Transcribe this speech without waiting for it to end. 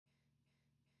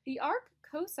The arc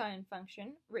cosine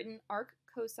function, written arc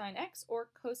cosine x or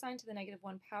cosine to the negative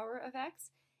 1 power of x,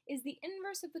 is the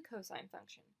inverse of the cosine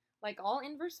function. Like all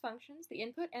inverse functions, the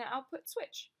input and output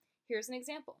switch. Here's an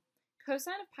example.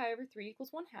 Cosine of pi over 3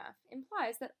 equals 1/2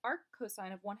 implies that arc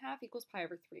cosine of 1/2 equals pi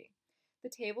over 3. The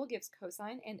table gives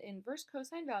cosine and inverse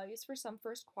cosine values for some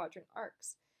first quadrant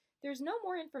arcs. There's no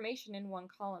more information in one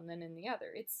column than in the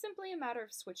other. It's simply a matter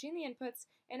of switching the inputs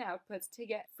and outputs to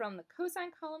get from the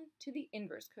cosine column to the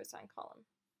inverse cosine column.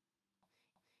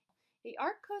 The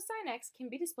arc cosine x can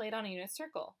be displayed on a unit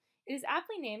circle. It is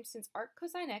aptly named since arc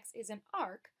cosine x is an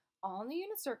arc on the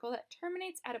unit circle that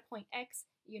terminates at a point x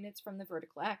units from the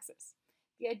vertical axis.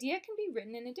 The idea can be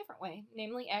written in a different way,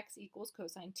 namely x equals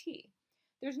cosine t.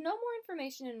 There's no more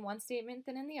information in one statement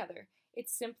than in the other.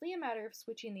 It's simply a matter of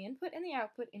switching the input and the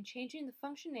output and changing the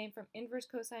function name from inverse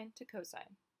cosine to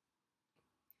cosine.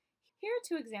 Here are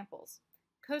two examples.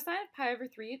 Cosine of pi over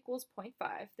 3 equals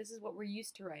 0.5. This is what we're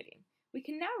used to writing. We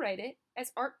can now write it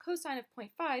as arc cosine of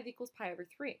 0.5 equals pi over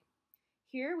 3.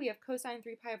 Here we have cosine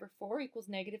 3 pi over 4 equals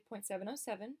negative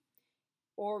 0.707,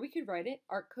 or we could write it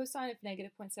arc cosine of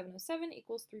negative 0.707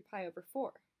 equals 3 pi over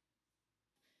 4.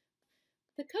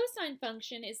 The cosine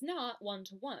function is not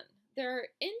one-to-one. There are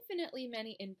infinitely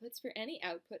many inputs for any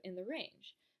output in the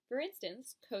range. For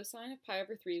instance, cosine of pi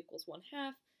over 3 equals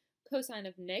 1/2, cosine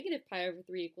of negative pi over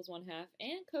 3 equals 1/2,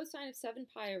 and cosine of 7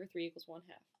 pi over 3 equals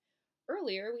 1/2.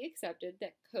 Earlier, we accepted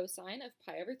that cosine of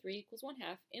pi over 3 equals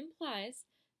 1/2 implies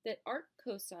that arc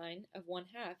cosine of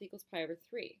 1/2 equals pi over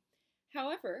 3.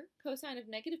 However, cosine of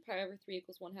negative pi over 3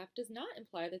 equals 1/2 does not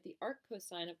imply that the arc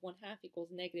cosine of 1/2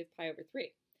 equals negative pi over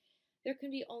 3. There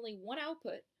can be only one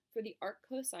output for the arc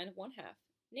cosine of 1/2,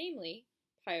 namely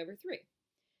pi over 3.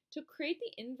 To create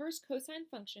the inverse cosine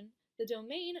function, the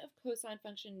domain of cosine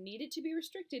function needed to be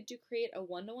restricted to create a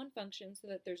one-to-one function so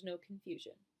that there's no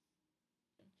confusion.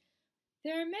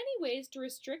 There are many ways to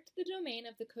restrict the domain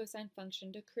of the cosine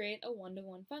function to create a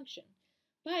one-to-one function.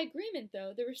 By agreement,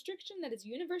 though, the restriction that is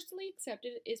universally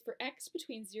accepted is for x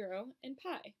between 0 and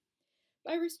pi.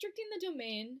 By restricting the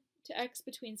domain to x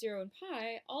between 0 and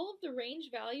pi, all of the range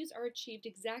values are achieved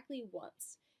exactly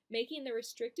once, making the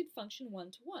restricted function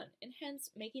one-to-one, and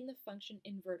hence making the function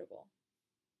invertible.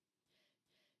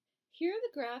 Here are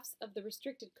the graphs of the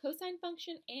restricted cosine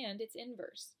function and its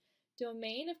inverse.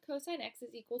 Domain of cosine x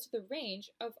is equal to the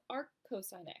range of arc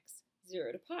cosine x,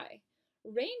 0 to pi.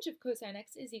 Range of cosine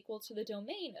x is equal to the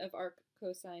domain of arc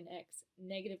cosine x,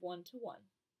 negative 1 to 1.